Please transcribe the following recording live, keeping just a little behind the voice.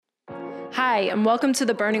Hi, and welcome to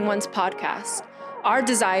the Burning Ones podcast. Our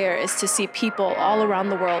desire is to see people all around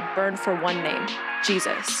the world burn for one name,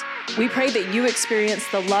 Jesus. We pray that you experience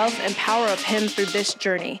the love and power of Him through this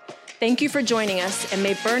journey. Thank you for joining us, and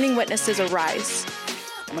may burning witnesses arise.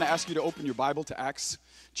 I'm going to ask you to open your Bible to Acts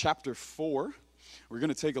chapter 4. We're going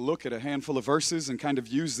to take a look at a handful of verses and kind of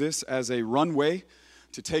use this as a runway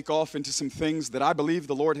to take off into some things that I believe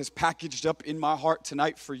the Lord has packaged up in my heart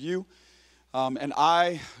tonight for you. And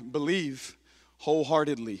I believe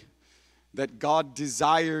wholeheartedly that God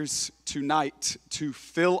desires tonight to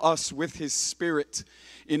fill us with His Spirit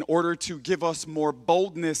in order to give us more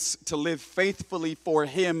boldness to live faithfully for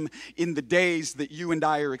Him in the days that you and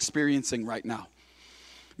I are experiencing right now.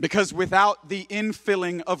 Because without the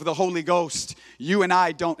infilling of the Holy Ghost, you and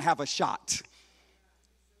I don't have a shot.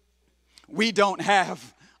 We don't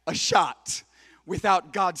have a shot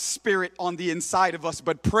without God's Spirit on the inside of us.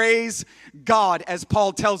 But praise God, as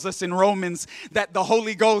Paul tells us in Romans, that the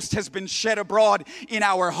Holy Ghost has been shed abroad in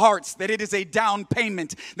our hearts, that it is a down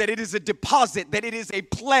payment, that it is a deposit, that it is a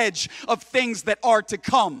pledge of things that are to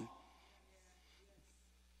come.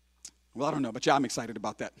 Well, I don't know, but yeah, I'm excited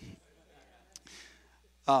about that.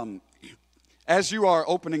 As you are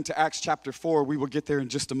opening to Acts chapter 4, we will get there in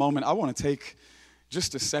just a moment. I want to take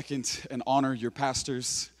just a second and honor your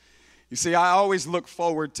pastors. You see, I always look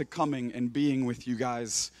forward to coming and being with you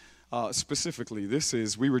guys. Specifically,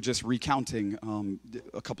 we were just recounting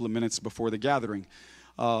a couple of minutes before the gathering.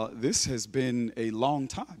 This has been a long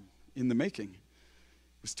time in the making.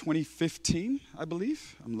 It was 2015, I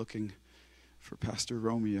believe. I'm looking for Pastor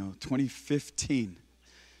Romeo. 2015.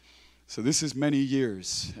 So this is many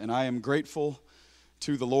years, and I am grateful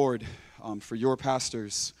to the Lord for your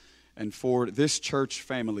pastors and for this church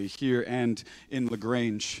family here and in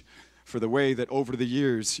LaGrange, for the way that over the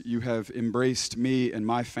years you have embraced me and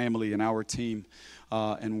my family and our team.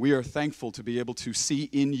 And we are thankful to be able to see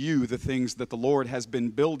in you the things that the Lord has been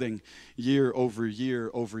building year over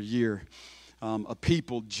year over year. A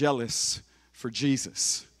people jealous for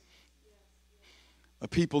Jesus. A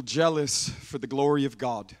people jealous for the glory of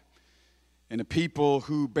God. And a people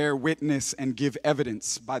who bear witness and give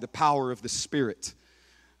evidence by the power of the Spirit.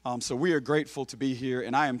 So we are grateful to be here,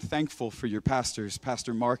 and I am thankful for your pastors,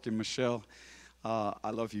 Pastor Mark and Michelle. I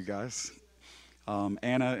love you guys.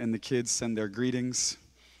 Anna and the kids send their greetings.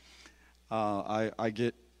 I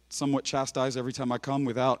get somewhat chastised every time I come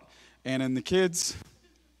without Anna and the kids.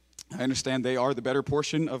 I understand they are the better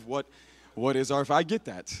portion of what is our. I get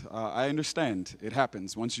that. I understand. It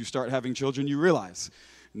happens. Once you start having children, you realize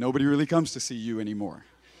nobody really comes to see you anymore.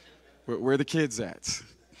 Where are the kids at?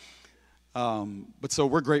 But so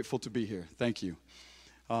we're grateful to be here. Thank you.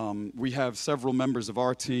 We have several members of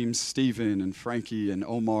our team, Stephen and Frankie and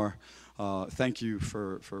Omar. Thank you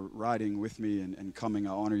for riding with me and coming.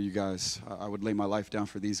 I honor you guys. I would lay my life down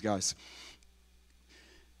for these guys.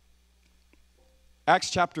 Acts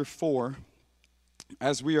chapter 4,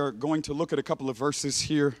 as we are going to look at a couple of verses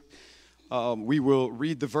here, we will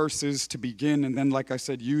read the verses to begin, and then, like I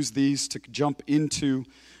said, use these to jump into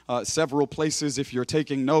several places. If you're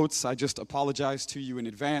taking notes, I just apologize to you in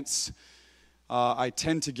advance. I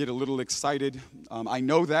tend to get a little excited. I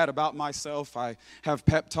know that about myself. I have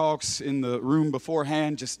pep talks in the room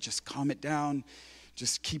beforehand. Just calm it down.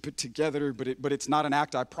 Just keep it together. But it's not an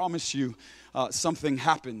act. I promise you, something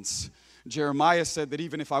happens. Jeremiah said that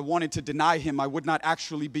even if I wanted to deny him, I would not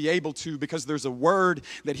actually be able to, because there's a word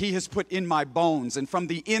that he has put in my bones. And from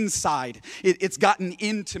the inside, it's gotten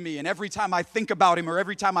into me. And every time I think about him or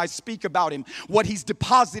every time I speak about him, what he's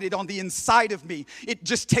deposited on the inside of me, it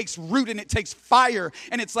just takes root and it takes fire.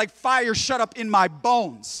 And it's like fire shut up in my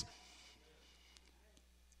bones.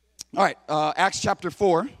 All right, Acts chapter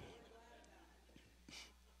 4.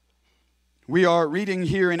 We are reading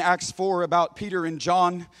here in Acts 4 about Peter and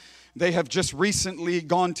John. They have just recently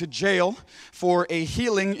gone to jail for a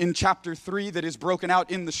healing in chapter 3 that is broken out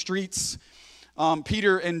in the streets.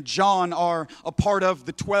 Peter and John are a part of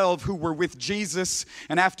the 12 who were with Jesus.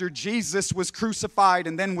 And after Jesus was crucified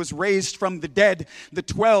and then was raised from the dead, the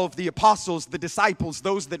 12, the apostles, the disciples,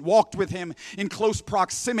 those that walked with him in close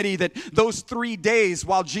proximity, that those 3 days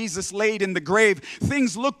while Jesus laid in the grave,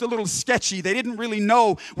 things looked a little sketchy. They didn't really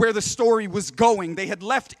know where the story was going. They had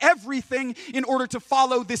left everything in order to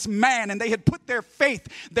follow this man, and they had put their faith,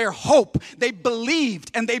 their hope. They believed,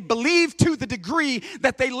 and they believed to the degree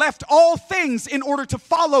that they left all things in order to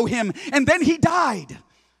follow him. And then he died.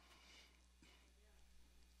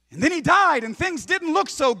 And things didn't look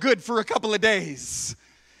so good for a couple of days.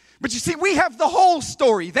 But you see, we have the whole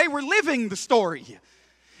story. They were living the story.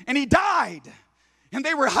 And he died. And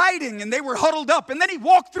they were hiding and they were huddled up. And then he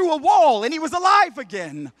walked through a wall and he was alive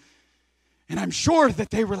again. And I'm sure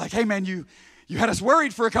that they were like, hey man, you had us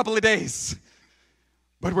worried for a couple of days,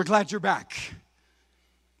 but we're glad you're back.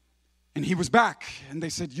 And he was back, and they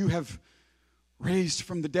said, you have raised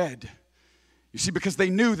from the dead. You see, because they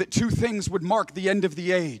knew that two things would mark the end of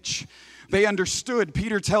the age. They understood,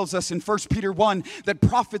 Peter tells us in 1 Peter 1, that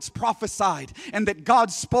prophets prophesied and that God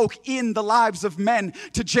spoke in the lives of men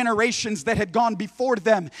to generations that had gone before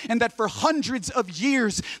them, and that for hundreds of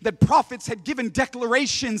years that prophets had given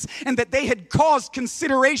declarations and that they had caused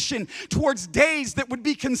consideration towards days that would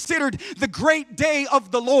be considered the great day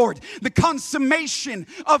of the Lord, the consummation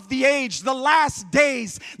of the age, the last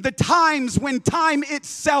days, the times when time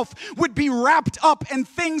itself would be wrapped up and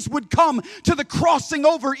things would come to the crossing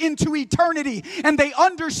over into eternity. And they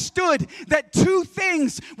understood that two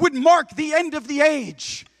things would mark the end of the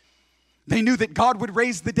age. They knew that God would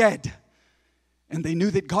raise the dead, and they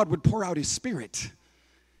knew that God would pour out his Spirit,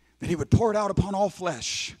 that he would pour it out upon all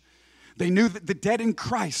flesh. They knew that the dead in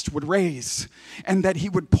Christ would raise and that he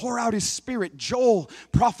would pour out his Spirit. Joel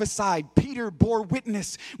prophesied. Peter bore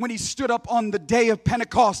witness when he stood up on the day of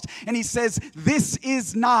Pentecost, and he says, this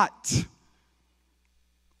is not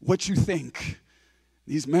what you think.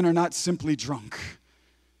 These men are not simply drunk,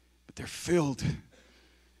 but they're filled.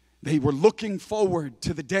 They were looking forward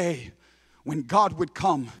to the day when God would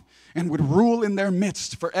come and would rule in their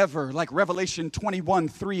midst forever, like Revelation 21,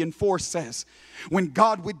 3 and 4 says, when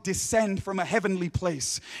God would descend from a heavenly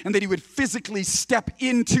place and that he would physically step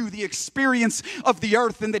into the experience of the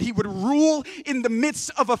earth and that he would rule in the midst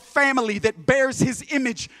of a family that bears his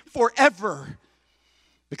image forever,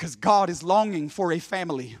 because God is longing for a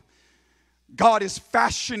family. God is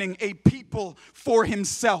fashioning a people for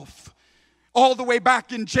himself. All the way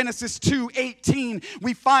back in Genesis 2:18,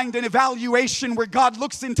 we find an evaluation where God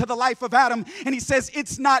looks into the life of Adam and he says,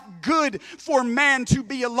 it's not good for man to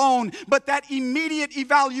be alone. But that immediate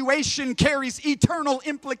evaluation carries eternal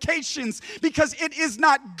implications, because it is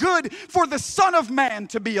not good for the Son of Man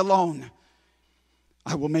to be alone.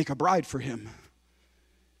 I will make a bride for him.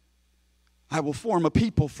 I will form a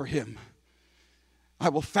people for him. I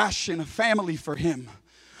will fashion a family for him,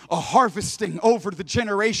 a harvesting over the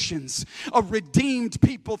generations, a redeemed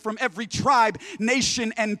people from every tribe,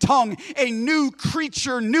 nation, and tongue, a new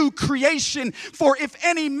creature, new creation. For if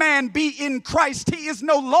any man be in Christ, he is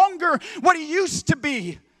no longer what he used to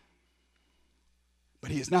be, but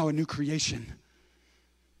he is now a new creation.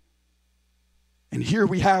 And here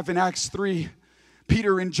we have in Acts 3,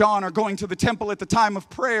 Peter and John are going to the temple at the time of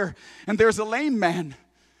prayer, and there's a lame man.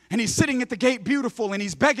 And he's sitting at the gate beautiful, and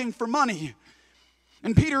he's begging for money.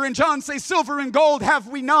 And Peter and John say, silver and gold have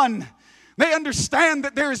we none. They understand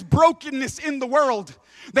that there is brokenness in the world.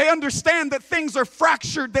 They understand that things are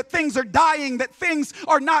fractured, that things are dying, that things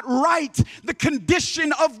are not right. The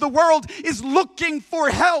condition of the world is looking for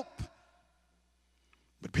help.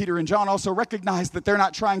 But Peter and John also recognize that they're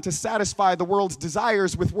not trying to satisfy the world's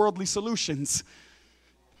desires with worldly solutions.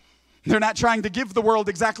 They're not trying to give the world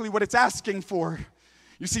exactly what it's asking for.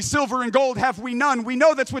 You see, silver and gold have we none. We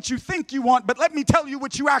know that's what you think you want, but let me tell you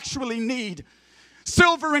what you actually need.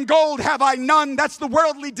 Silver and gold have I none. That's the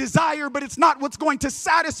worldly desire, but it's not what's going to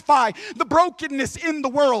satisfy the brokenness in the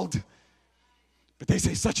world. But they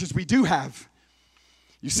say, such as we do have.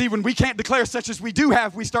 You see, when we can't declare such as we do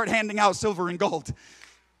have, we start handing out silver and gold.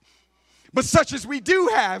 But such as we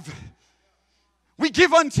do have, we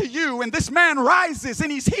give unto you. And this man rises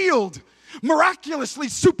and he's healed. Miraculously,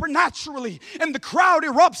 supernaturally, and the crowd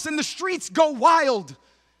erupts and the streets go wild.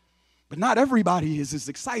 But not everybody is as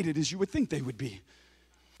excited as you would think they would be.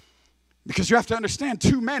 Because you have to understand,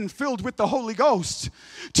 two men filled with the Holy Ghost,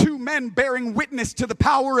 two men bearing witness to the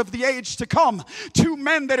power of the age to come, two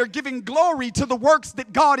men that are giving glory to the works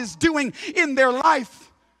that God is doing in their life,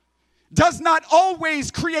 does not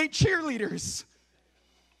always create cheerleaders,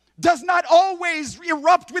 does not always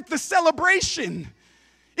erupt with the celebration.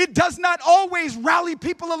 It does not always rally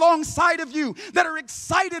people alongside of you that are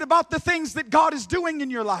excited about the things that God is doing in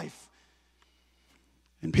your life.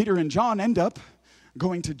 And Peter and John end up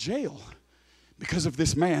going to jail because of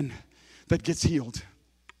this man that gets healed.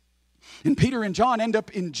 And Peter and John end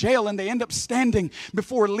up in jail, and they end up standing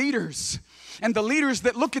before leaders. And the leaders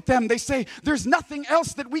that look at them, they say, there's nothing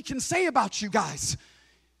else that we can say about you guys.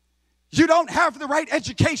 You don't have the right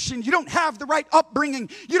education. You don't have the right upbringing.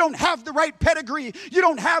 You don't have the right pedigree. You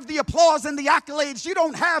don't have the applause and the accolades. You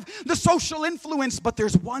don't have the social influence. But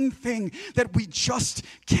there's one thing that we just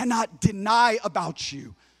cannot deny about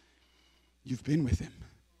you. You've been with him.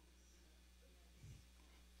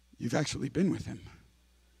 You've actually been with him.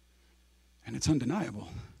 And it's undeniable.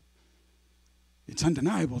 It's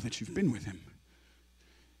undeniable that you've been with him.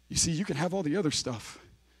 You see, you can have all the other stuff.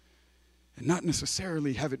 and not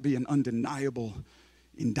necessarily have it be an undeniable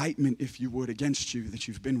indictment, if you would, against you that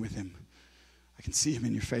you've been with him. I can see him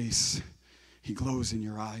in your face. He glows in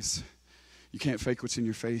your eyes. You can't fake what's in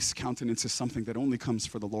your face. Countenance is something that only comes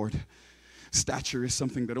for the Lord. Stature is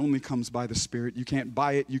something that only comes by the Spirit. You can't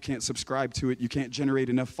buy it. You can't subscribe to it. You can't generate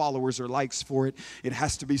enough followers or likes for it. It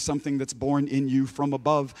has to be something that's born in you from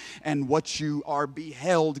above. And what you are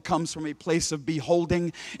beheld comes from a place of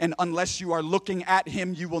beholding. And unless you are looking at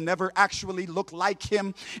him, you will never actually look like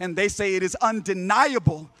him. And they say it is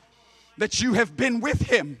undeniable that you have been with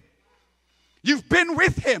him. You've been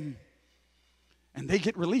with him. And they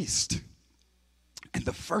get released. And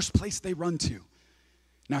the first place they run to.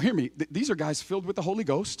 Now hear me, these are guys filled with the Holy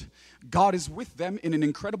Ghost. God is with them in an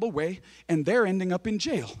incredible way, and they're ending up in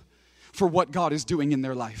jail for what God is doing in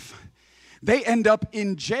their life. They end up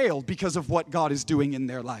in jail because of what God is doing in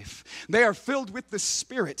their life. They are filled with the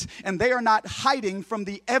Spirit, and they are not hiding from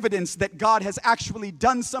the evidence that God has actually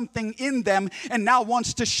done something in them and now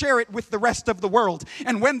wants to share it with the rest of the world.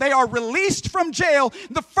 And when they are released from jail,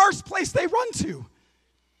 the first place they run to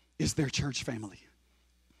is their church family.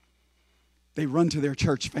 They run to their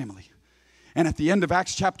church family. And at the end of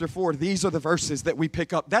Acts chapter 4, these are the verses that we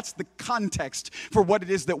pick up. That's the context for what it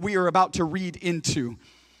is that we are about to read into.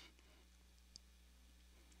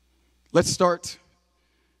 Let's start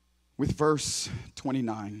with verse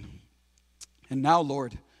 29. And now,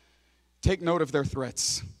 Lord, take note of their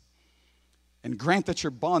threats, and grant that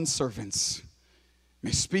your bondservants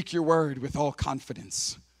may speak your word with all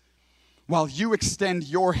confidence, while you extend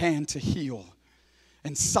your hand to heal.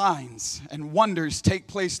 And signs and wonders take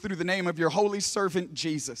place through the name of your holy servant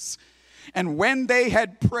Jesus. And when they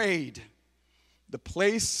had prayed, the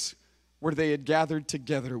place where they had gathered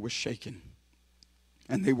together was shaken.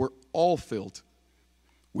 And they were all filled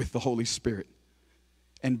with the Holy Spirit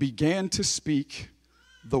and began to speak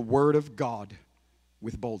the word of God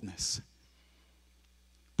with boldness.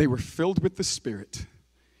 They were filled with the Spirit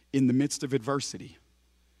in the midst of adversity.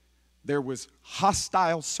 There was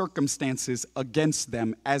hostile circumstances against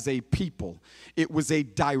them as a people. It was a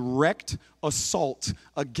direct assault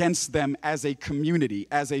against them as a community,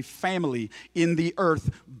 as a family in the earth,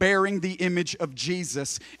 bearing the image of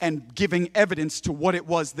Jesus and giving evidence to what it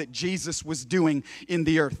was that Jesus was doing in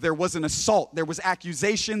the earth. There was an assault. There was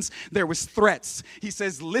accusations. There was threats. He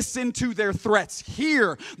says, listen to their threats.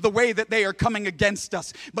 Hear the way that they are coming against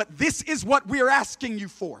us. But this is what we are asking you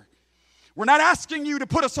for. We're not asking you to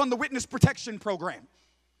put us on the witness protection program.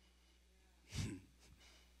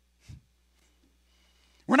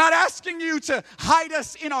 We're not asking you to hide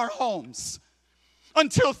us in our homes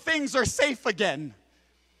until things are safe again.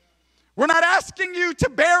 We're not asking you to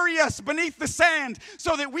bury us beneath the sand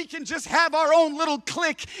so that we can just have our own little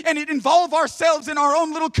clique and involve ourselves in our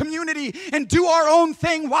own little community and do our own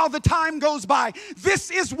thing while the time goes by. This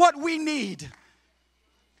is what we need.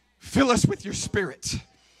 Fill us with your Spirit.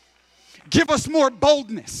 Give us more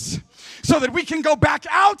boldness so that we can go back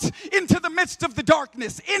out into the midst of the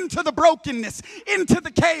darkness, into the brokenness, into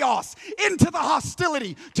the chaos, into the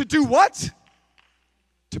hostility. To do what?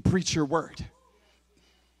 To preach your word.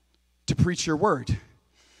 To preach your word.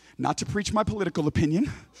 Not to preach my political opinion.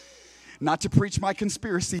 Not to preach my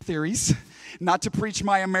conspiracy theories. Not to preach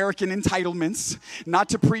my American entitlements. Not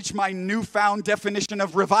to preach my newfound definition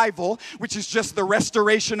of revival, which is just the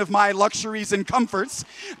restoration of my luxuries and comforts.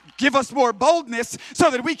 Give us more boldness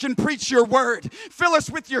so that we can preach your word. Fill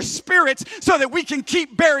us with your Spirit so that we can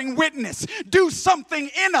keep bearing witness. Do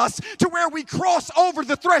something in us to where we cross over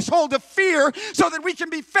the threshold of fear so that we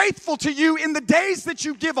can be faithful to you in the days that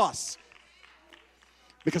you give us.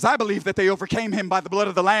 Because I believe that they overcame him by the blood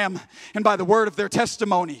of the Lamb and by the word of their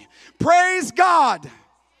testimony. Praise God.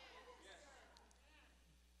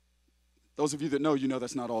 Those of you that know, you know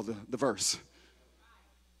that's not all the verse.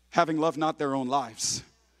 Having loved not their own lives,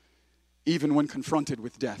 even when confronted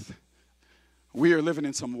with death. We are living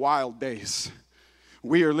in some wild days.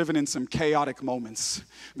 We are living in some chaotic moments.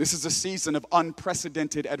 This is a season of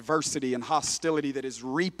unprecedented adversity and hostility that is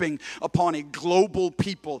reaping upon a global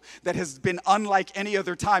people that has been unlike any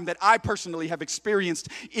other time that I personally have experienced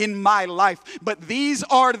in my life. But these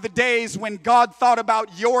are the days when God thought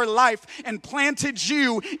about your life and planted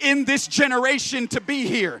you in this generation to be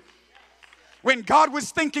here. When God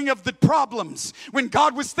was thinking of the problems, when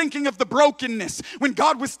God was thinking of the brokenness, when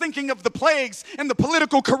God was thinking of the plagues and the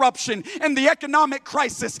political corruption and the economic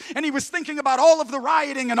crisis, and he was thinking about all of the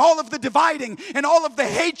rioting and all of the dividing and all of the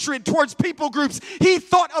hatred towards people groups, he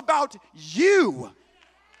thought about you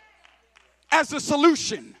as a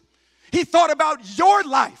solution. He thought about your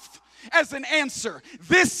life as an answer.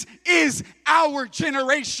 This is our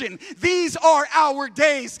generation. These are our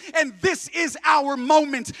days, and this is our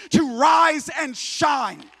moment to rise and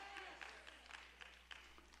shine.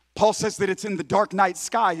 Paul says that it's in the dark night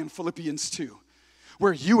sky in Philippians 2,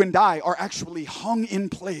 where you and I are actually hung in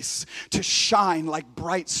place to shine like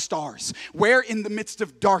bright stars. Where in the midst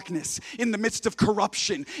of darkness, in the midst of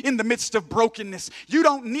corruption, in the midst of brokenness, you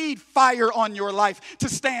don't need fire on your life to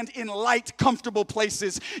stand in light, comfortable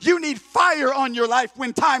places. You need fire on your life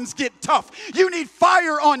when times get tough. You need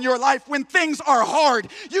fire on your life when things are hard.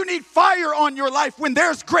 You need fire on your life when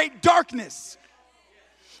there's great darkness.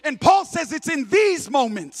 And Paul says it's in these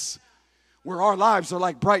moments where our lives are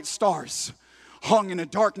like bright stars hung in a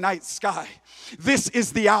dark night sky. This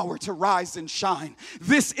is the hour to rise and shine.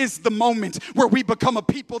 This is the moment where we become a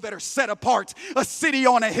people that are set apart, a city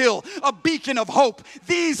on a hill, a beacon of hope.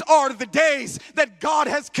 These are the days that God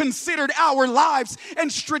has considered our lives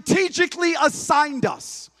and strategically assigned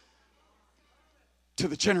us to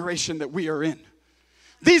the generation that we are in.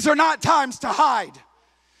 These are not times to hide.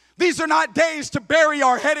 These are not days to bury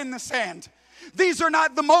our head in the sand. These are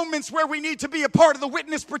not the moments where we need to be a part of the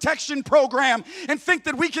witness protection program and think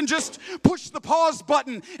that we can just push the pause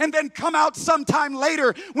button and then come out sometime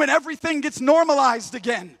later when everything gets normalized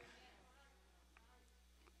again.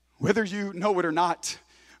 Whether you know it or not,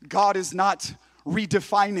 God is not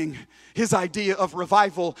redefining his idea of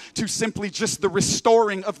revival to simply just the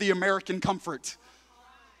restoring of the American comfort.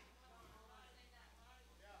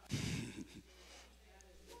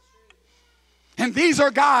 And these are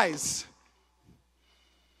guys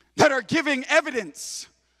that are giving evidence.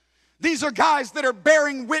 These are guys that are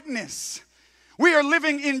bearing witness. We are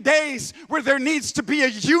living in days where there needs to be a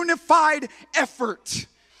unified effort,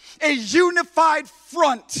 a unified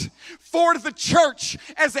front for the church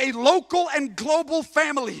as a local and global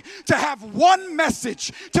family to have one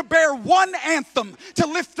message, to bear one anthem, to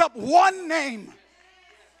lift up one name.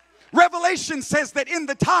 Revelation says that in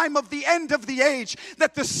the time of the end of the age,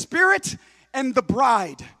 that the Spirit and the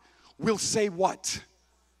bride will say what?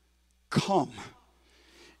 Come.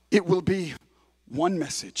 It will be one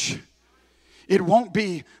message. It won't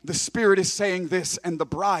be the Spirit is saying this and the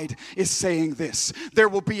bride is saying this. There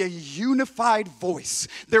will be a unified voice.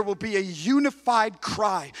 There will be a unified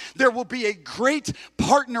cry. There will be a great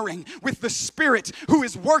partnering with the Spirit who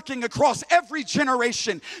is working across every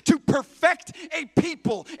generation to perfect a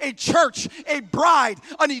people, a church, a bride,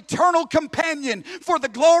 an eternal companion for the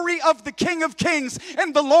glory of the King of Kings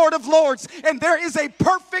and the Lord of Lords. And there is a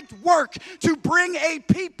perfect work to bring a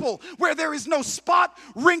people where there is no spot,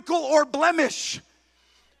 wrinkle, or blemish,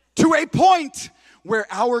 to a point where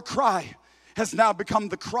our cry has now become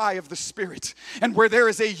the cry of the Spirit, and where there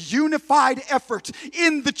is a unified effort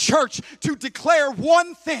in the church to declare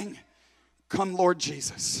one thing: come, Lord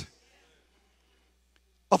Jesus.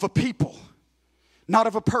 Of a people, not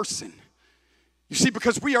of a person. You see,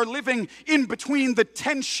 because we are living in between the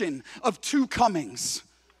tension of two comings.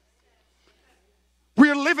 We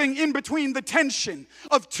are living in between the tension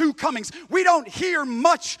of two comings. We don't hear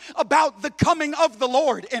much about the coming of the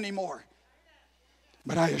Lord anymore.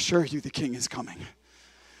 But I assure you, the King is coming.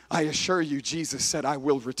 I assure you, Jesus said, I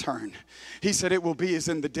will return. He said it will be as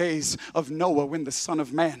in the days of Noah when the Son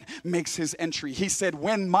of Man makes his entry. He said,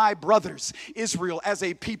 when my brothers, Israel as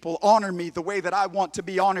a people, honor me the way that I want to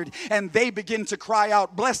be honored, and they begin to cry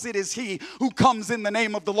out, blessed is he who comes in the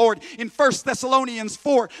name of the Lord. In 1 Thessalonians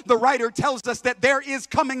 4, the writer tells us that there is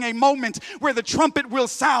coming a moment where the trumpet will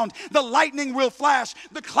sound, the lightning will flash,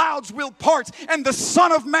 the clouds will part, and the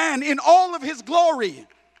Son of Man in all of his glory,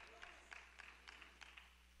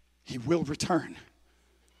 he will return.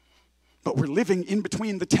 But we're living in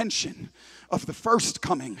between the tension of the first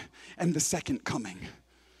coming and the second coming.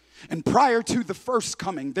 And prior to the first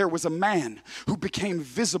coming, there was a man who became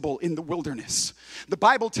visible in the wilderness. The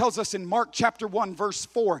Bible tells us in Mark chapter 1, verse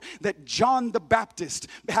 4, that John the Baptist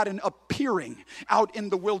had an appearing out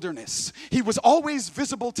in the wilderness. He was always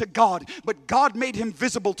visible to God, but God made him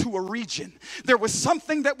visible to a region. There was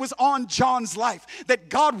something that was on John's life that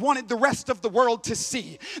God wanted the rest of the world to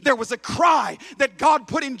see. There was a cry that God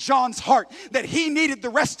put in John's heart that he needed the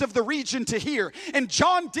rest of the region to hear. And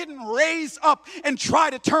John didn't raise up and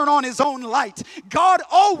try to turn on his own light. God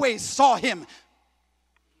always saw him,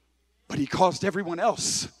 but he caused everyone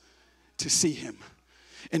else to see him.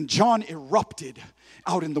 And John erupted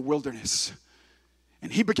out in the wilderness,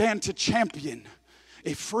 and he began to champion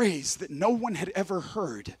a phrase that no one had ever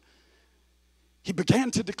heard. He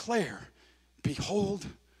began to declare, behold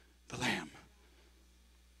the Lamb.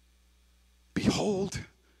 Behold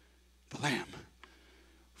the Lamb,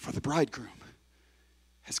 for the bridegroom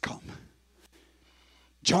has come.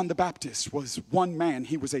 John the Baptist was one man.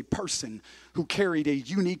 He was a person who carried a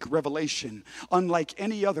unique revelation, unlike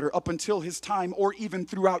any other up until his time or even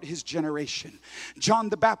throughout his generation. John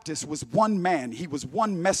the Baptist was one man. He was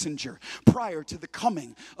one messenger prior to the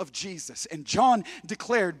coming of Jesus. And John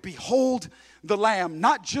declared, "Behold the Lamb,"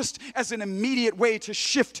 not just as an immediate way to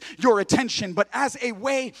shift your attention, but as a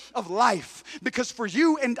way of life. Because for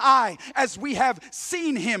you and I, as we have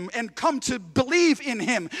seen him and come to believe in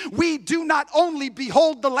him, we do not only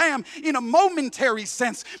behold the Lamb in a momentary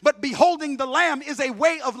sense, but beholding the Lamb is a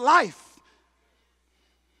way of life.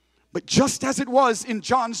 But just as it was in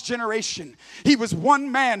John's generation, he was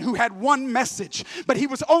one man who had one message, but he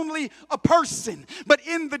was only a person. But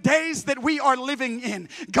in the days that we are living in,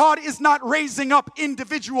 God is not raising up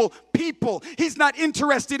individual people. He's not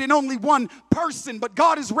interested in only one person, but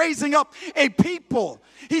God is raising up a people.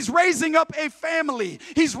 He's raising up a family.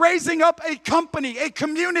 He's raising up a company, a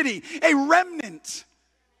community, a remnant.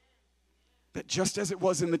 That just as it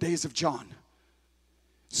was in the days of John,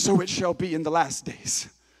 so it shall be in the last days.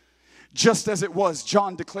 Just as it was,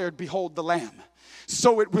 John declared, "Behold the Lamb."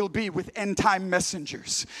 So it will be with end-time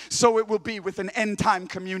messengers. So it will be with an end-time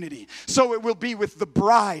community. So it will be with the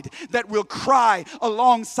bride that will cry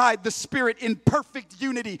alongside the Spirit in perfect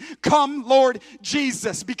unity, "Come, Lord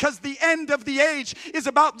Jesus," because the end of the age is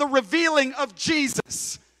about the revealing of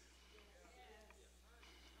Jesus.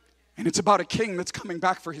 And it's about a king that's coming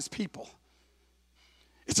back for his people.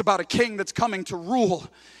 It's about a king that's coming to rule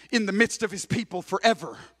in the midst of his people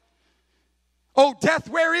forever. Oh, death,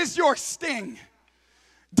 where is your sting?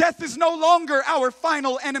 Death is no longer our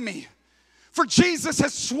final enemy. For Jesus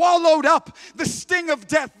has swallowed up the sting of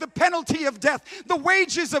death, the penalty of death, the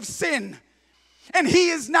wages of sin. And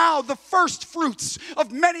he is now the first fruits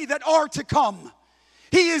of many that are to come.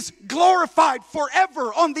 He is glorified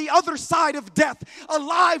forever on the other side of death,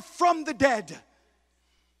 alive from the dead.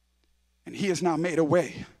 And he has now made a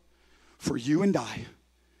way for you and I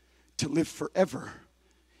to live forever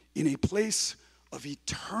in a place of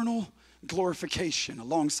eternal glorification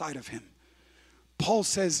alongside of him. Paul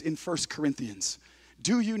says in 1 Corinthians,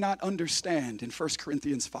 do you not understand in 1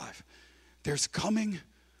 Corinthians 5, there's coming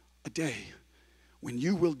a day when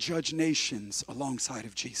you will judge nations alongside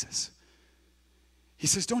of Jesus. He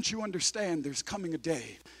says, don't you understand there's coming a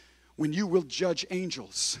day when you will judge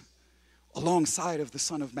angels alongside of the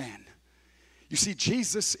Son of Man. You see,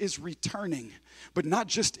 Jesus is returning, but not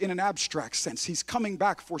just in an abstract sense. He's coming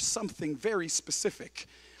back for something very specific.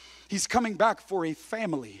 He's coming back for a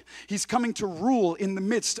family. He's coming to rule in the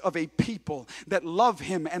midst of a people that love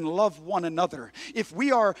him and love one another. If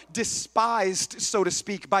we are despised, so to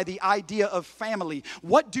speak, by the idea of family,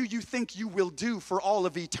 what do you think you will do for all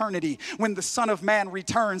of eternity when the Son of Man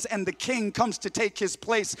returns and the King comes to take his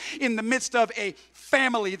place in the midst of a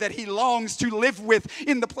family that he longs to live with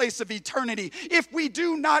in the place of eternity? If we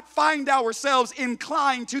do not find ourselves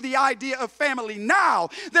inclined to the idea of family now,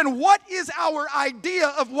 then what is our idea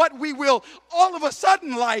of what we will all of a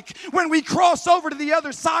sudden like when we cross over to the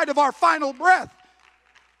other side of our final breath?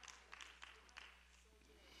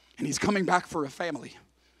 And he's coming back for a family,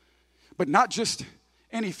 but not just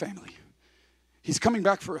any family. He's coming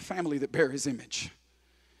back for a family that bear his image.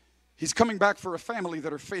 He's coming back for a family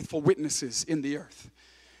that are faithful witnesses in the earth.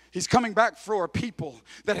 He's coming back for a people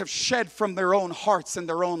that have shed from their own hearts and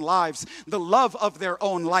their own lives the love of their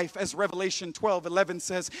own life, as Revelation 12:11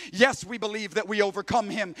 says. Yes, we believe that we overcome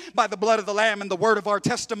him by the blood of the Lamb and the word of our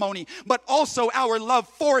testimony, but also our love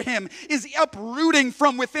for him is uprooting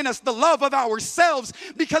from within us the love of ourselves,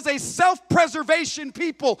 because a self-preservation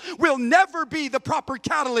people will never be the proper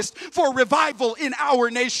catalyst for revival in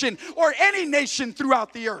our nation or any nation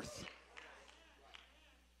throughout the earth.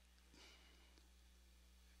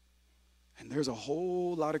 There's a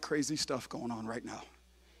whole lot of crazy stuff going on right now.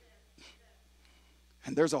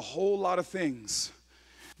 And there's a whole lot of things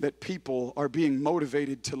that people are being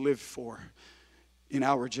motivated to live for in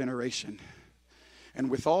our generation. And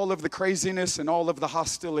with all of the craziness and all of the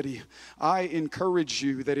hostility, I encourage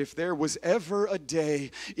you that if there was ever a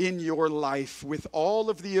day in your life with all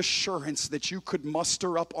of the assurance that you could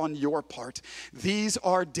muster up on your part, these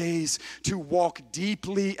are days to walk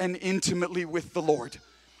deeply and intimately with the Lord.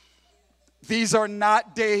 These are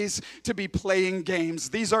not days to be playing games.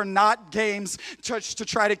 These are not games just to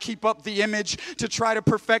try to keep up the image, to try to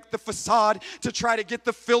perfect the facade, to try to get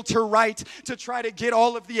the filter right, to try to get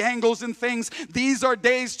all of the angles and things. These are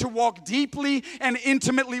days to walk deeply and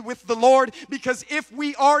intimately with the Lord, because if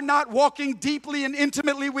we are not walking deeply and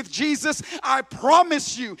intimately with Jesus, I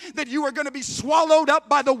promise you that you are going to be swallowed up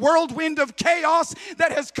by the whirlwind of chaos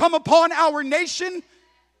that has come upon our nation.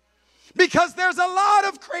 Because there's a lot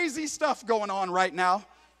of crazy stuff going on right now.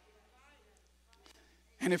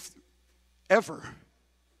 And if ever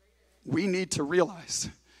we need to realize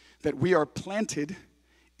that we are planted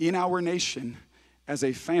in our nation as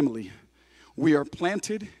a family, we are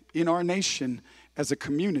planted in our nation as a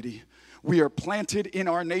community, we are planted in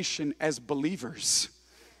our nation as believers,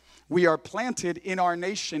 we are planted in our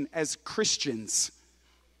nation as Christians.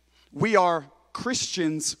 We are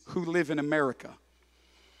Christians who live in America.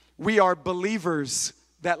 We are believers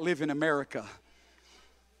that live in America.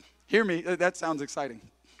 Hear me, that sounds exciting.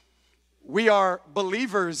 We are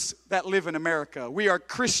believers that live in America. We are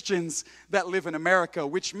Christians that live in America,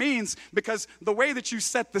 which means, because the way that you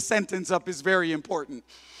set the sentence up is very important.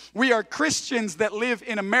 We are Christians that live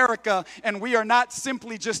in America, and we are not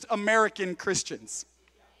simply just American Christians.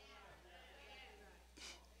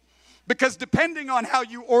 Because depending on how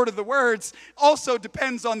you order the words also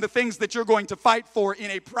depends on the things that you're going to fight for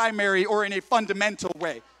in a primary or in a fundamental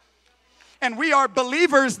way. And we are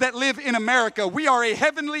believers that live in America. We are a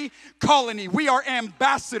heavenly colony. We are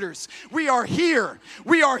ambassadors. We are here.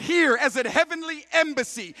 We are here as a heavenly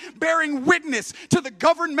embassy bearing witness to the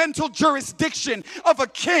governmental jurisdiction of a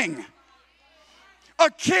king. A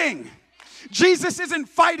king. Jesus isn't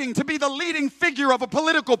fighting to be the leading figure of a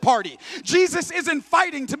political party. Jesus isn't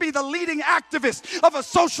fighting to be the leading activist of a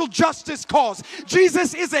social justice cause.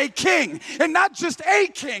 Jesus is a king, and not just a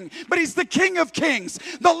king, but he's the King of Kings,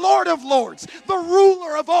 the Lord of Lords, the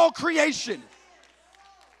ruler of all creation.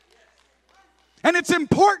 And it's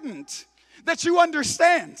important that you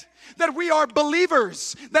understand that we are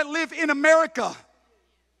believers that live in America.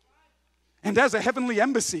 And as a heavenly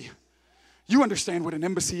embassy, you understand what an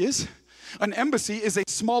embassy is. An embassy is a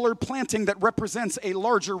smaller planting that represents a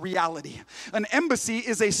larger reality. An embassy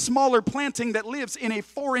is a smaller planting that lives in a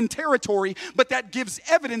foreign territory, but that gives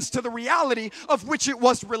evidence to the reality of which it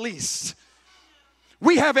was released.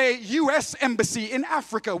 We have a U.S. embassy in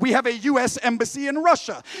Africa. We have a U.S. embassy in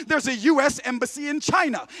Russia. There's a U.S. embassy in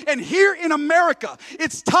China. And here in America,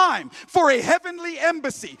 it's time for a heavenly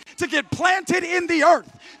embassy to get planted in the earth,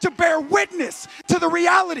 to bear witness to the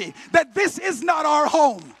reality that this is not our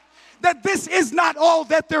home. That this is not all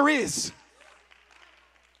that there is.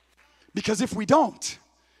 Because if we don't,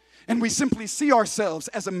 and we simply see ourselves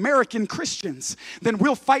as American Christians, then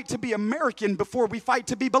we'll fight to be American before we fight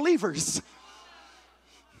to be believers.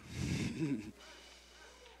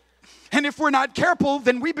 And if we're not careful,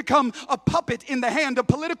 then we become a puppet in the hand of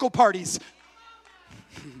political parties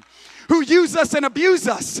who use us and abuse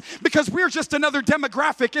us because we're just another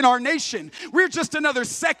demographic in our nation. We're just another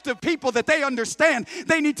sect of people that they understand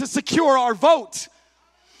they need to secure our vote.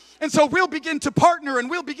 And so we'll begin to partner and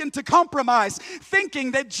we'll begin to compromise,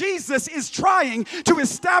 thinking that Jesus is trying to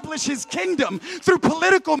establish his kingdom through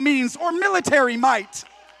political means or military might,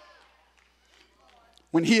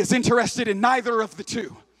 when he is interested in neither of the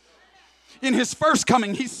two. In his first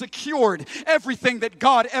coming, he secured everything that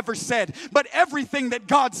God ever said. But everything that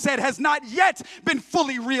God said has not yet been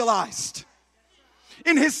fully realized.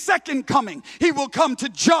 In his second coming, he will come to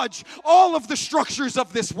judge all of the structures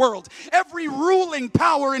of this world. Every ruling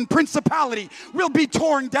power and principality will be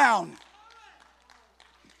torn down.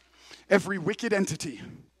 Every wicked entity,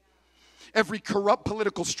 every corrupt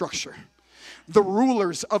political structure, the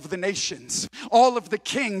rulers of the nations, all of the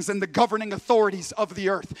kings and the governing authorities of the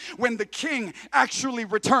earth. When the king actually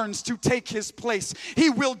returns to take his place, he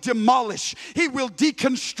will demolish, he will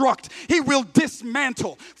deconstruct, he will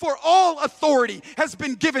dismantle. For all authority has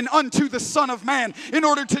been given unto the Son of Man in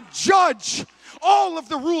order to judge all of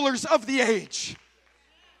the rulers of the age.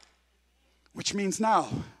 Which means now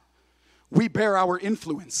we bear our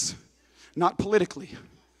influence, not politically.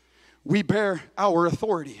 We bear our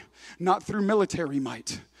authority, not through military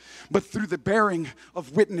might, but through the bearing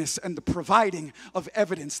of witness and the providing of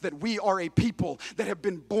evidence that we are a people that have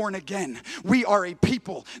been born again. We are a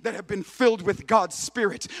people that have been filled with God's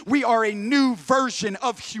Spirit. We are a new version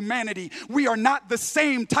of humanity. We are not the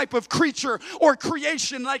same type of creature or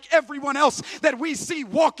creation like everyone else that we see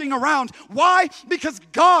walking around. Why? Because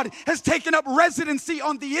God has taken up residency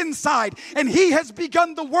on the inside, and he has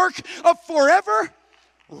begun the work of forever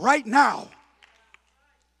right now.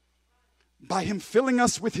 By him filling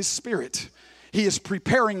us with his Spirit, he is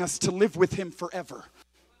preparing us to live with him forever.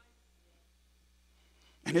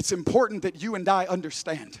 And it's important that you and I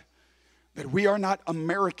understand that we are not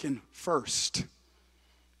American first.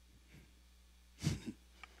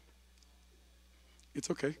 It's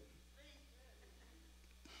okay.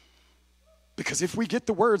 Because if we get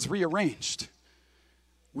the words rearranged,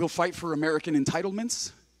 we'll fight for American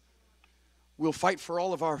entitlements. We'll fight for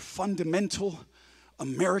all of our fundamental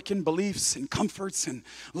American beliefs and comforts and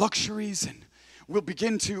luxuries, and will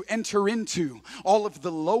begin to enter into all of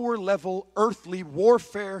the lower level earthly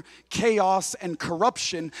warfare, chaos, and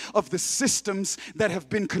corruption of the systems that have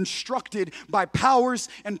been constructed by powers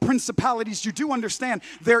and principalities. You do understand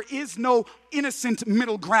there is no innocent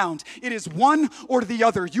middle ground. It is one or the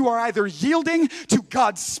other. You are either yielding to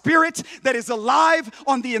God's Spirit that is alive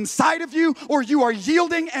on the inside of you, or you are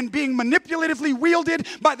yielding and being manipulatively wielded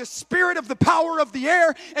by the spirit of the power of the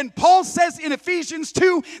air. And Paul says in Ephesians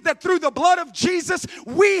 2 that through the blood of Jesus,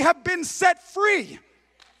 we have been set free.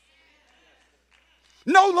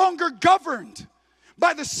 No longer governed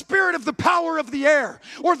by the spirit of the power of the air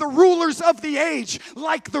or the rulers of the age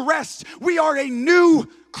like the rest. We are a new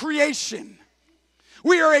creation.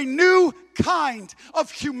 We are a new kind of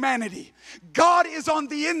humanity. God is on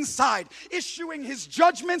the inside, issuing his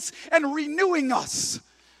judgments and renewing us.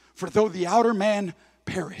 For though the outer man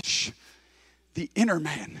perish, the inner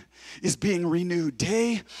man is being renewed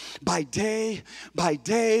day by day by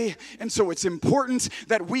day. And so it's important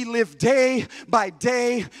that we live day by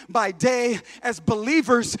day by day as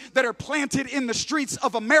believers that are planted in the streets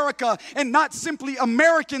of America, and not simply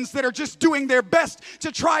Americans that are just doing their best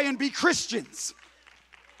to try and be Christians.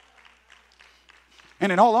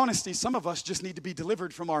 And in all honesty, some of us just need to be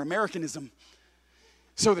delivered from our Americanism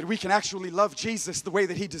so that we can actually love Jesus the way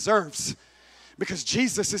that he deserves. Because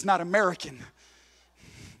Jesus is not American.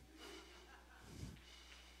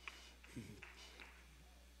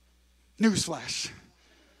 Newsflash.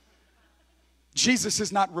 Jesus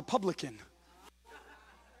is not Republican.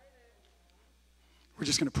 We're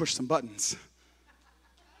just going to push some buttons.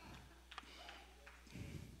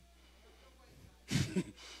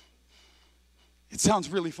 It sounds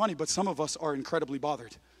really funny, but some of us are incredibly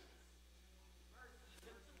bothered.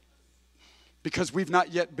 Because we've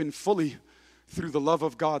not yet been fully through the love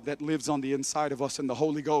of God that lives on the inside of us and the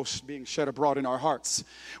Holy Ghost being shed abroad in our hearts.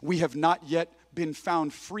 We have not yet been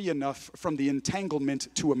found free enough from the entanglement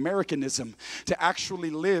to Americanism to actually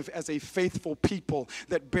live as a faithful people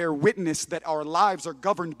that bear witness that our lives are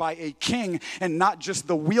governed by a king and not just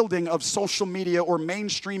the wielding of social media or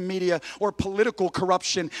mainstream media or political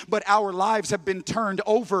corruption, but our lives have been turned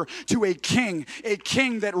over to a king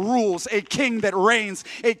that rules, a king that reigns,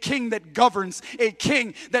 a king that governs, a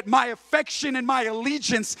king that my affection and my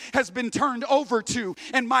allegiance has been turned over to,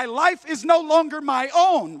 and my life is no longer my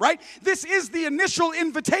own, right? This is the initial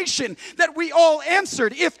invitation that we all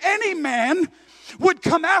answered. If any man would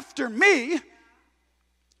come after me,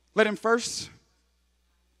 let him first,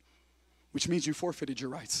 which means you forfeited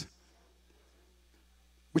your rights.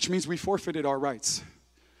 Which means we forfeited our rights.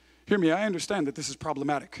 Hear me, I understand that this is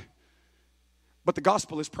problematic, but the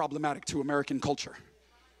gospel is problematic to American culture.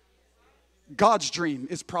 God's dream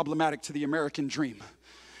is problematic to the American dream.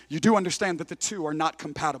 You do understand that the two are not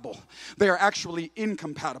compatible. They are actually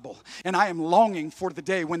incompatible. And I am longing for the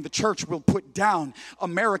day when the church will put down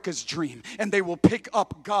America's dream and they will pick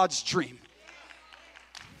up God's dream.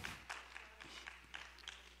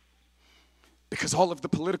 Because all of the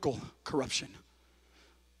political corruption,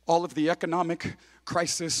 all of the economic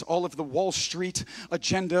crisis, all of the Wall Street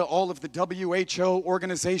agenda, all of the WHO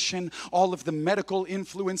organization, all of the medical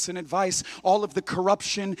influence and advice, all of the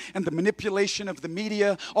corruption and the manipulation of the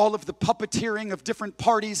media, all of the puppeteering of different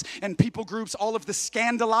parties and people groups, all of the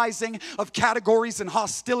scandalizing of categories and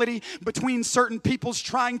hostility between certain peoples,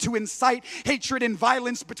 trying to incite hatred and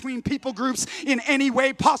violence between people groups in any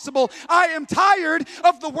way possible. I am tired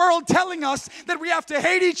of the world telling us that we have to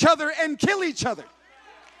hate each other and kill each other.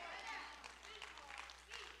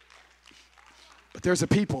 But there's a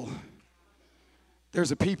people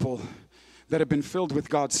that have been filled with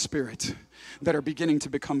God's Spirit that are beginning to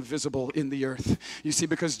become visible in the earth. You see,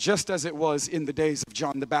 because just as it was in the days of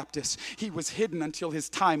John the Baptist, he was hidden until his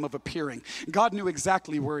time of appearing. God knew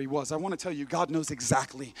exactly where he was. I want to tell you, God knows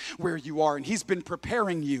exactly where you are, and he's been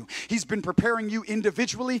preparing you. He's been preparing you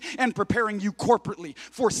individually and preparing you corporately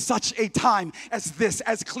for such a time as this.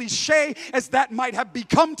 As cliche as that might have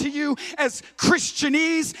become to you, as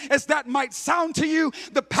Christianese as that might sound to you,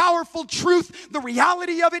 the powerful truth, the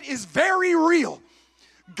reality of it is very real.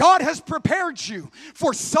 God has prepared you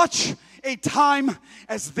for such a time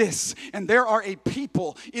as this. And there are a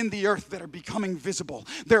people in the earth that are becoming visible.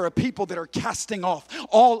 There are people that are casting off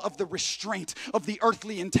all of the restraint of the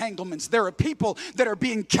earthly entanglements. There are people that are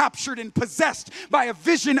being captured and possessed by a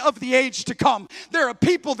vision of the age to come. There are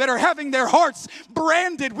people that are having their hearts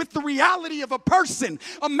branded with the reality of a person,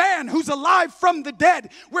 a man who's alive from the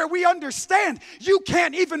dead, where we understand you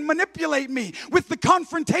can't even manipulate me with the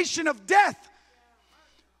confrontation of death.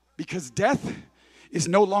 Because death is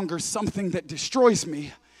no longer something that destroys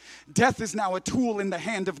me. Death is now a tool in the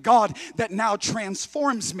hand of God that now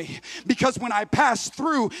transforms me. Because when I pass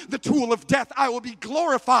through the tool of death, I will be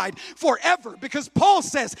glorified forever. Because Paul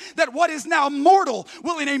says that what is now mortal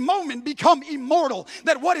will in a moment become immortal.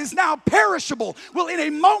 That what is now perishable will in a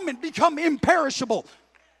moment become imperishable.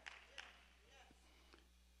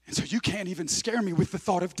 And so you can't even scare me with the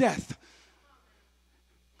thought of death.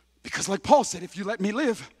 Because like Paul said, if you let me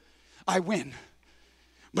live, I win.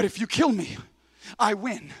 But if you kill me, I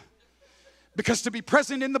win. Because to be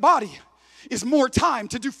present in the body is more time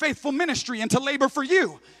to do faithful ministry and to labor for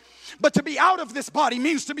you. But to be out of this body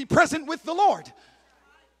means to be present with the Lord.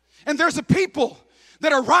 And there's a people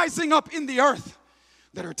that are rising up in the earth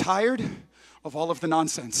that are tired of all of the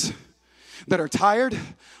nonsense, that are tired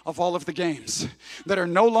of all of the games, that are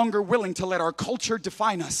no longer willing to let our culture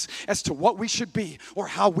define us as to what we should be or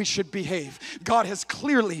how we should behave. God has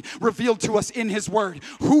clearly revealed to us in His Word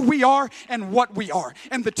who we are and what we are.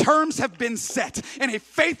 And the terms have been set. And a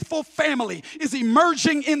faithful family is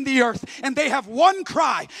emerging in the earth. And they have one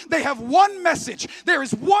cry. They have one message. There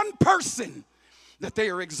is one person that they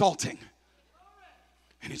are exalting.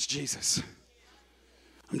 And it's Jesus.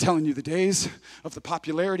 I'm telling you, the days of the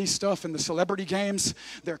popularity stuff and the celebrity games,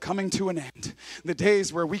 they're coming to an end. The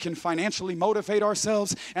days where we can financially motivate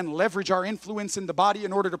ourselves and leverage our influence in the body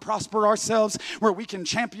in order to prosper ourselves, where we can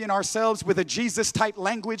champion ourselves with a Jesus-type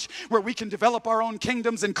language, where we can develop our own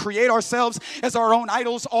kingdoms and create ourselves as our own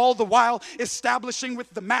idols, all the while establishing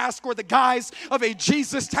with the mask or the guise of a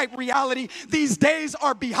Jesus-type reality. These days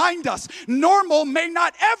are behind us. Normal may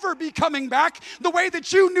not ever be coming back the way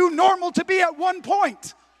that you knew normal to be at one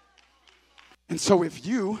point. And so if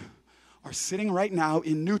you are sitting right now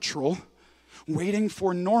in neutral, waiting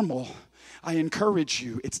for normal, I encourage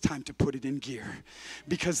you, it's time to put it in gear.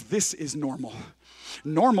 Because this is normal.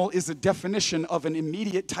 Normal is a definition of an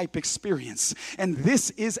immediate type experience. And this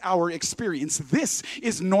is our experience. This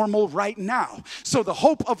is normal right now. So the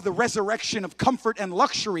hope of the resurrection of comfort and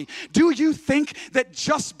luxury, do you think that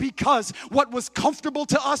just because what was comfortable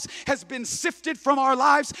to us has been sifted from our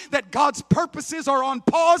lives, that God's purposes are on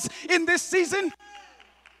pause in this season?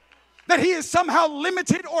 That He is somehow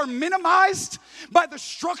limited or minimized by the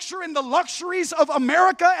structure and the luxuries of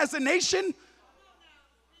America as a nation?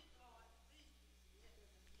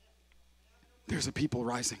 There's a people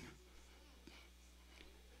rising.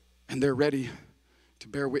 And they're ready to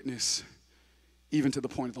bear witness even to the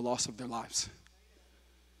point of the loss of their lives.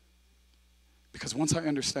 Because once I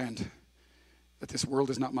understand that this world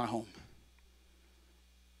is not my home,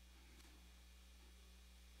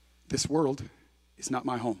 this world is not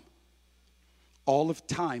my home. All of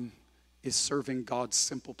time is serving God's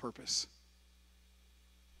simple purpose.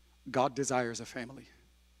 God desires a family.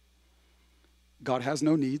 God has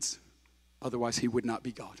no needs. Otherwise, He would not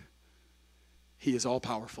be God. He is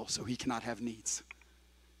all-powerful, so He cannot have needs.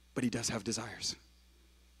 But He does have desires.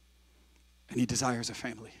 And He desires a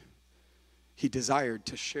family. He desired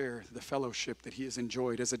to share the fellowship that He has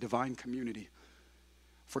enjoyed as a divine community.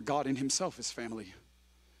 For God in Himself is family.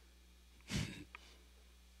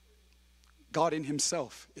 God in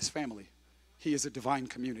Himself is family. He is a divine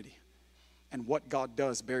community. And what God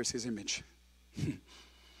does bears His image.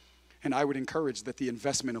 And I would encourage that the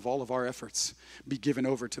investment of all of our efforts be given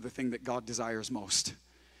over to the thing that God desires most.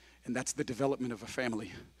 And that's the development of a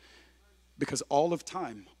family. Because all of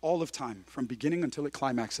time, from beginning until it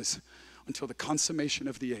climaxes, until the consummation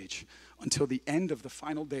of the age, until the end of the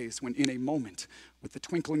final days, when in a moment, with the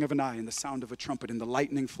twinkling of an eye and the sound of a trumpet and the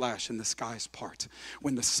lightning flash and the skies part,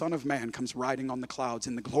 when the Son of Man comes riding on the clouds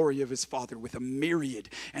in the glory of His Father with a myriad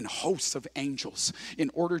and hosts of angels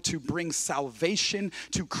in order to bring salvation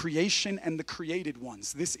to creation and the created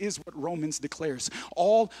ones. This is what Romans declares.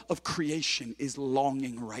 All of creation is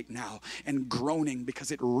longing right now and groaning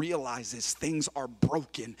because it realizes things are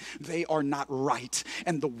broken. They are not right.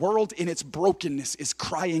 And the world in its brokenness is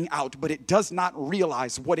crying out, but it does not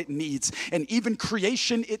realize what it needs. And even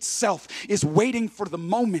creation itself is waiting for the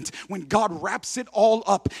moment when God wraps it all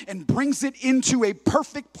up and brings it into a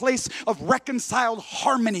perfect place of reconciled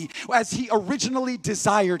harmony as He originally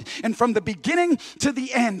desired. And from the beginning to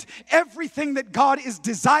the end, everything that God is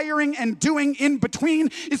desiring and doing in between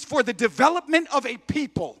is for the development of a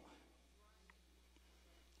people.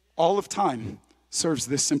 All of time serves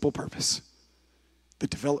this simple purpose: the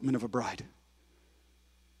development of a bride,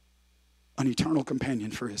 an eternal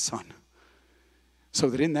companion for His Son. So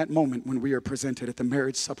that in that moment when we are presented at the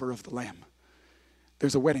marriage supper of the Lamb,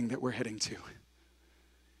 there's a wedding that we're heading to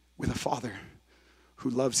with a Father who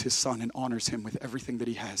loves His Son and honors Him with everything that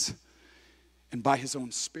He has. And by His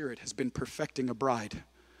own Spirit has been perfecting a bride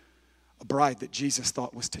that Jesus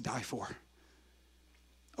thought was to die for.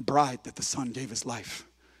 a bride that the Son gave his life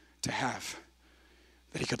to have,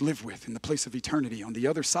 that he could live with in the place of eternity on the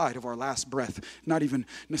other side of our last breath, not even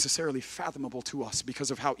necessarily fathomable to us because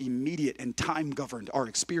of how immediate and time-governed our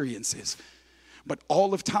experience is. But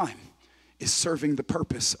all of time is serving the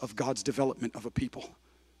purpose of God's development of a people.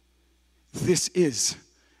 This is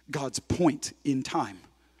God's point in time.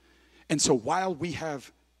 And so while we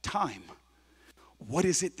have time, what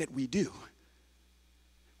is it that we do?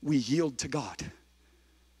 We yield to God.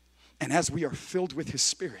 And as we are filled with his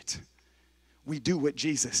Spirit, we do what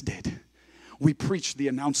Jesus did. We preach the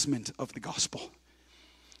announcement of the gospel.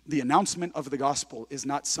 The announcement of the gospel is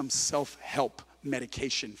not some self-help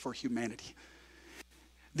medication for humanity.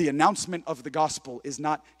 The announcement of the gospel is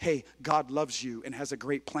not, hey, God loves you and has a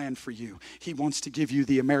great plan for you. He wants to give you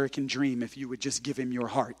the American dream if you would just give him your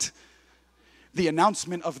heart. The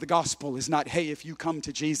announcement of the gospel is not, hey, if you come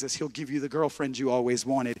to Jesus, he'll give you the girlfriend you always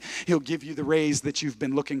wanted. He'll give you the raise that you've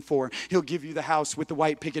been looking for. He'll give you the house with the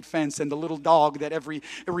white picket fence and the little dog that every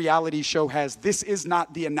reality show has. This is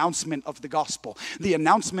not the announcement of the gospel. The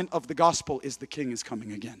announcement of the gospel is the King is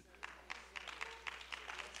coming again.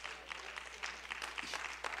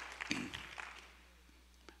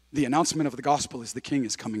 The announcement of the gospel is the King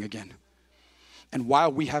is coming again. And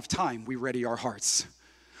while we have time, we ready our hearts.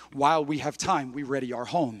 While we have time, we ready our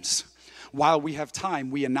homes. While we have time,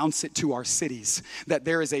 we announce it to our cities that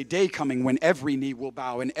there is a day coming when every knee will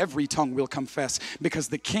bow and every tongue will confess, because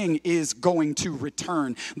the King is going to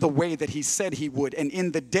return the way that he said he would. And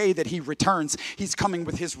in the day that he returns, he's coming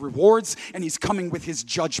with his rewards and he's coming with his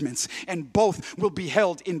judgments. And both will be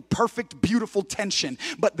held in perfect, beautiful tension.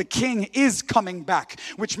 But the King is coming back,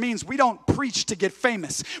 which means we don't preach to get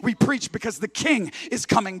famous. We preach because the King is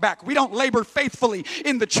coming back. We don't labor faithfully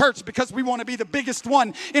in the church because we want to be the biggest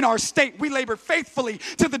one in our state. We labor faithfully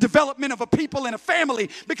to the development of a people and a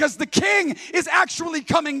family because the King is actually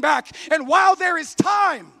coming back. And while there is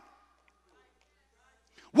time,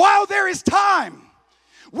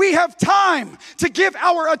 we have time to give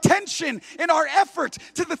our attention and our effort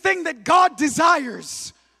to the thing that God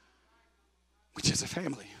desires, which is a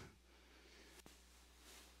family.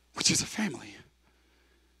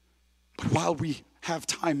 But while we have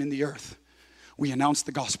time in the earth, we announce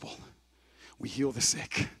the gospel. We heal the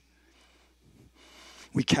sick.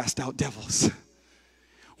 We cast out devils.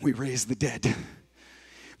 We raise the dead.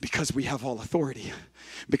 Because we have all authority.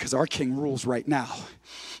 Because our King rules right now.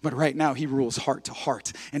 But right now he rules heart to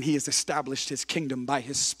heart. And he has established his kingdom by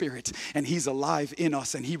his Spirit. And he's alive in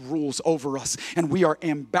us and he rules over us. And we are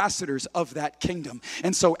ambassadors of that kingdom.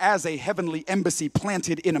 And so as a heavenly embassy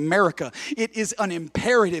planted in America, it is an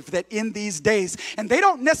imperative that in these days, and they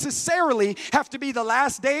don't necessarily have to be the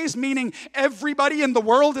last days, meaning everybody in the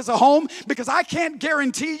world is a home, because I can't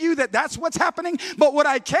guarantee you that that's what's happening. But what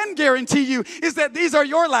I can guarantee you is that these are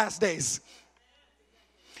your last days.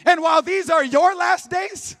 And while these are your last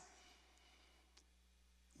days,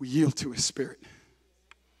 we yield to his Spirit.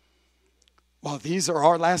 While these are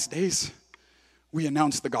our last days, we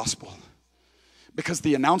announce the gospel. Because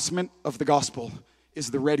the announcement of the gospel is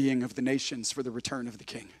the readying of the nations for the return of the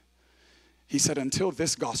King. He said, until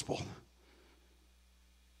this gospel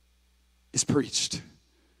is preached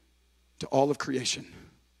to all of creation,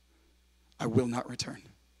 I will not return.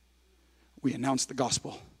 We announce the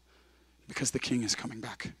gospel because the King is coming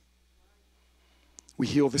back. We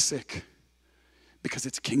heal the sick because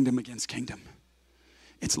it's kingdom against kingdom.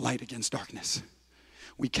 It's light against darkness.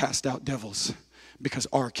 We cast out devils because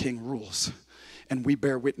our King rules. And we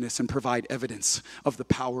bear witness and provide evidence of the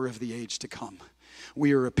power of the age to come.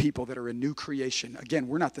 We are a people that are a new creation. Again,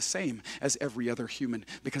 we're not the same as every other human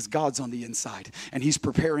because God's on the inside. And he's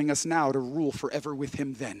preparing us now to rule forever with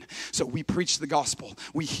him then. So we preach the gospel.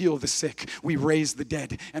 We heal the sick. We raise the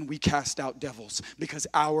dead. And we cast out devils because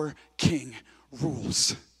our King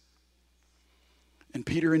rules. And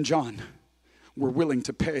Peter and John were willing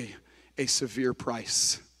to pay a severe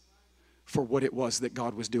price for what it was that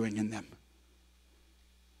God was doing in them.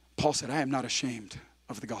 Paul said, I am not ashamed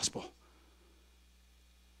of the gospel.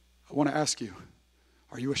 I want to ask you,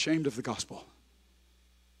 are you ashamed of the gospel?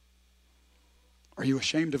 Are you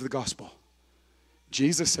ashamed of the gospel?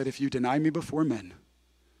 Jesus said, if you deny me before men,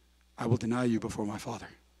 I will deny you before my Father.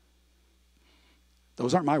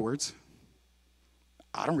 Those aren't my words.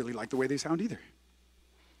 I don't really like the way they sound either.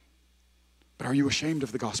 But are you ashamed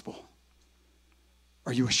of the gospel?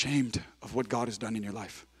 Are you ashamed of what God has done in your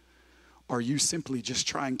life? Are you simply just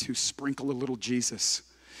trying to sprinkle a little Jesus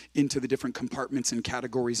into the different compartments and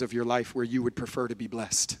categories of your life where you would prefer to be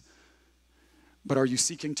blessed? But are you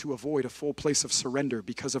seeking to avoid a full place of surrender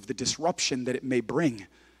because of the disruption that it may bring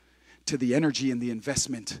to the energy and the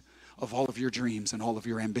investment of all of your dreams and all of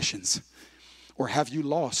your ambitions? Or have you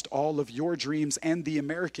lost all of your dreams and the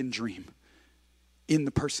American dream in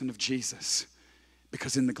the person of Jesus?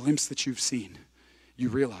 Because in the glimpse that you've seen, you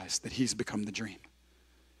realize that he's become the dream.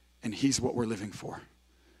 And he's what we're living for.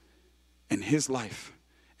 And his life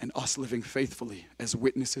and us living faithfully as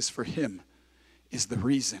witnesses for him is the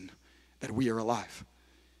reason that we are alive.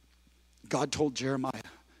 God told Jeremiah,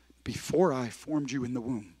 before I formed you in the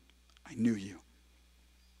womb, I knew you.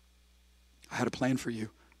 I had a plan for you.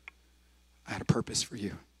 I had a purpose for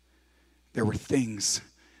you. There were things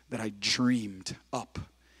that I dreamed up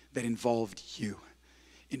that involved you.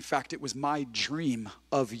 In fact, it was my dream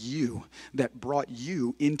of you that brought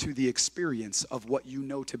you into the experience of what you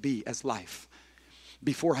know to be as life.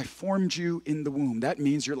 Before I formed you in the womb, that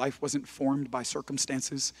means your life wasn't formed by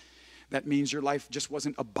circumstances. That means your life just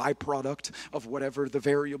wasn't a byproduct of whatever the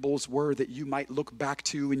variables were that you might look back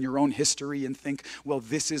to in your own history and think, well,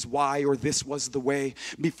 this is why, or this was the way.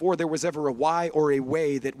 Before there was ever a why or a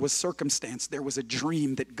way that was circumstance, there was a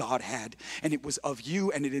dream that God had, and it was of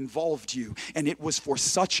you, and it involved you, and it was for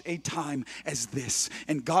such a time as this.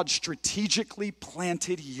 And God strategically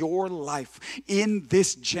planted your life in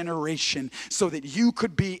this generation so that you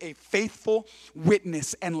could be a faithful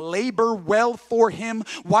witness and labor well for him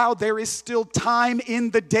while there is still time in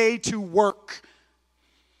the day to work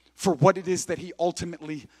for what it is that he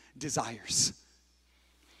ultimately desires.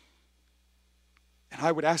 And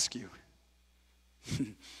I would ask you,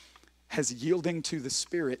 has yielding to the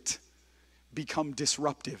Spirit become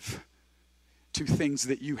disruptive to things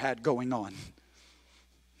that you had going on?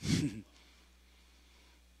 You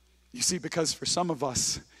see, because for some of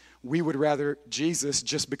us, we would rather Jesus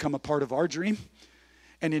just become a part of our dream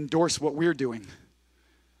and endorse what we're doing,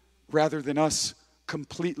 rather than us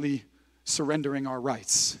completely surrendering our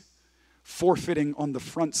rights, forfeiting on the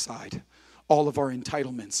front side all of our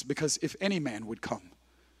entitlements. Because if any man would come,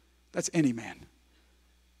 that's any man,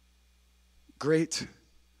 great,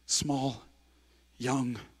 small,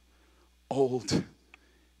 young, old,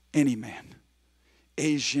 any man,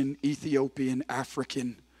 Asian, Ethiopian,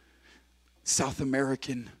 African, South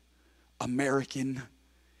American, American,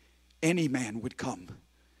 any man would come,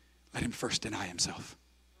 let him first deny himself.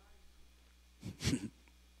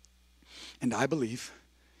 And I believe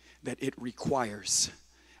that it requires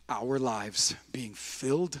our lives being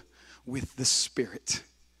filled with the Spirit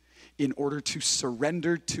in order to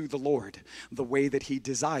surrender to the Lord the way that he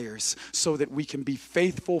desires, so that we can be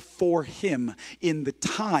faithful for him in the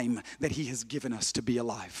time that he has given us to be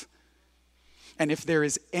alive. And if there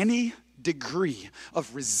is any degree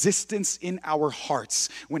of resistance in our hearts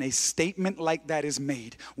when a statement like that is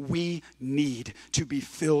made, we need to be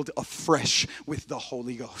filled afresh with the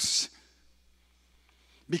Holy Ghost.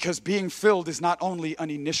 Because being filled is not only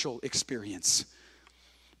an initial experience,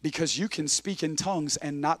 because you can speak in tongues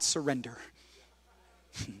and not surrender.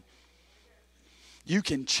 You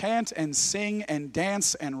can chant and sing and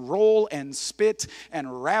dance and roll and spit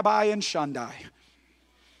and rabbi and shandai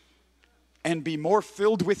and be more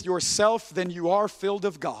filled with yourself than you are filled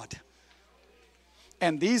of God.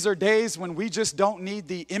 And these are days when we just don't need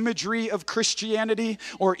the imagery of Christianity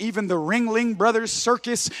or even the Ringling Brothers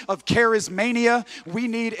circus of charismania. We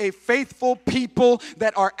need a faithful people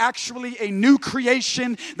that are actually a new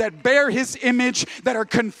creation, that bear his image, that are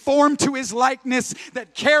conformed to his likeness,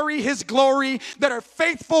 that carry his glory, that are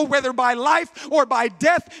faithful whether by life or by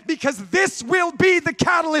death, because this will be the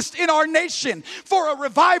catalyst in our nation for a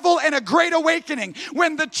revival and a great awakening.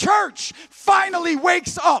 When the church finally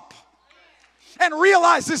wakes up and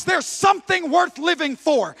realizes there's something worth living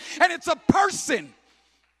for, and it's a person.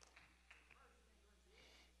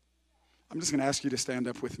 I'm just going to ask you to stand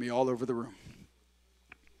up with me all over the room.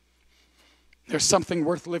 There's something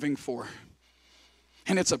worth living for,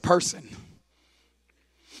 and it's a person.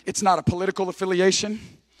 It's not a political affiliation.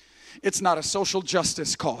 It's not a social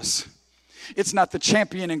justice cause. It's not the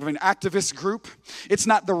championing of an activist group. It's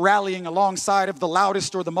not the rallying alongside of the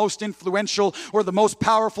loudest or the most influential or the most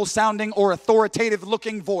powerful sounding or authoritative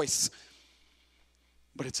looking voice.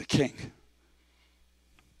 But it's a king.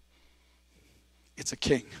 It's a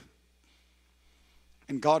king.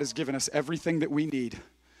 And God has given us everything that we need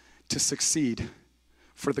to succeed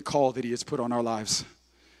for the call that he has put on our lives.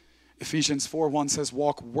 Ephesians 4:1 says,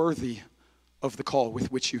 walk worthy of the call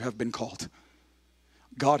with which you have been called.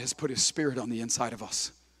 God has put his Spirit on the inside of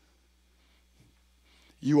us.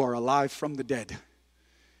 You are alive from the dead.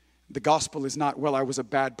 The gospel is not, well, I was a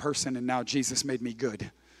bad person and now Jesus made me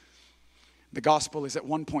good. The gospel is at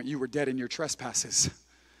one point you were dead in your trespasses,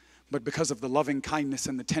 But because of the loving kindness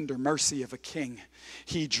and the tender mercy of a king,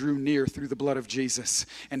 he drew near through the blood of Jesus,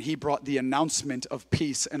 and he brought the announcement of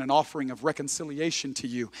peace and an offering of reconciliation to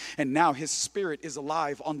you. And now his spirit is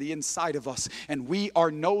alive on the inside of us, and we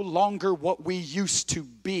are no longer what we used to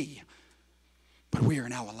be, but we are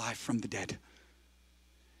now alive from the dead.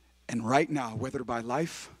 And right now, whether by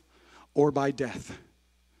life or by death,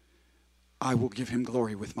 I will give him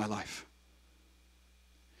glory with my life.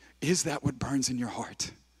 Is that what burns in your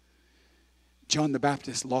heart? John the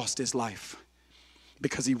Baptist lost his life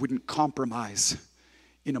because he wouldn't compromise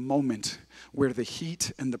in a moment where the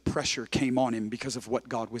heat and the pressure came on him because of what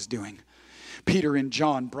God was doing. Peter and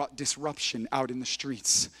John brought disruption out in the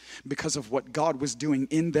streets because of what God was doing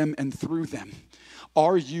in them and through them.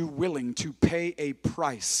 Are you willing to pay a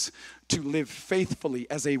price to live faithfully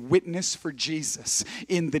as a witness for Jesus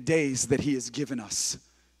in the days that he has given us?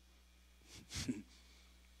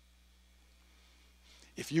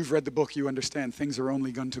 If you've read the book, you understand things are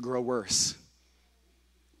only going to grow worse.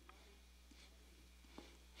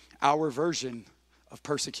 Our version of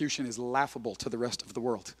persecution is laughable to the rest of the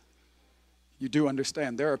world. You do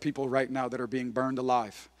understand there are people right now that are being burned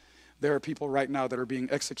alive. There are people right now that are being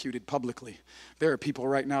executed publicly. There are people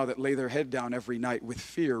right now that lay their head down every night with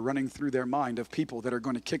fear running through their mind of people that are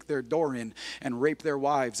going to kick their door in and rape their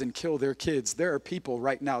wives and kill their kids. There are people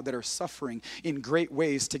right now that are suffering in great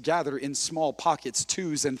ways to gather in small pockets,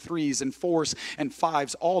 2s and 3s and 4s and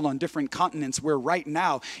 5s, all on different continents, where right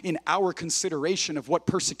now in our consideration of what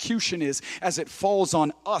persecution is as it falls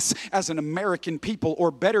on us as an American people, or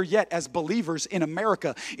better yet as believers in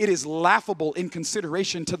America, it is laughable in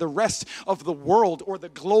consideration to the rest of the world or the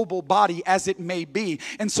global body as it may be.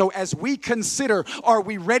 And so as we consider, are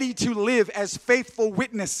we ready to live as faithful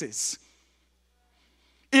witnesses?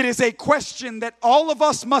 It is a question that all of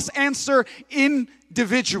us must answer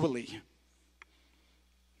individually.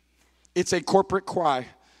 It's a corporate cry,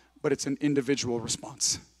 but it's an individual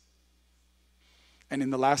response. And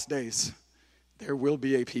in the last days, there will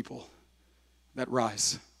be a people that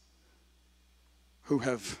rise who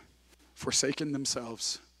have forsaken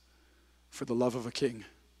themselves for the love of a king,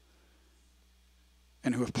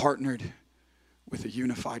 and who have partnered with a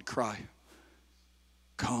unified cry,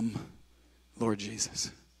 "Come, Lord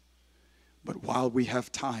Jesus." But while we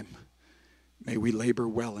have time, may we labor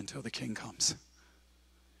well until the king comes.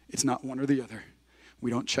 It's not one or the other. We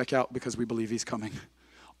don't check out because we believe he's coming.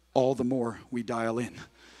 All the more we dial in.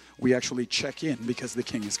 We actually check in because the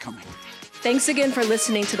king is coming. Thanks again for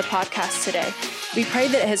listening to the podcast today. We pray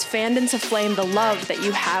that it has fanned into flame the love that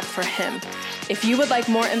you have for him. If you would like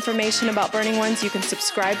more information about Burning Ones, you can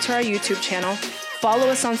subscribe to our YouTube channel, follow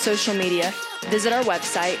us on social media, visit our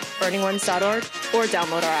website, burningones.org, or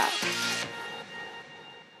download our app.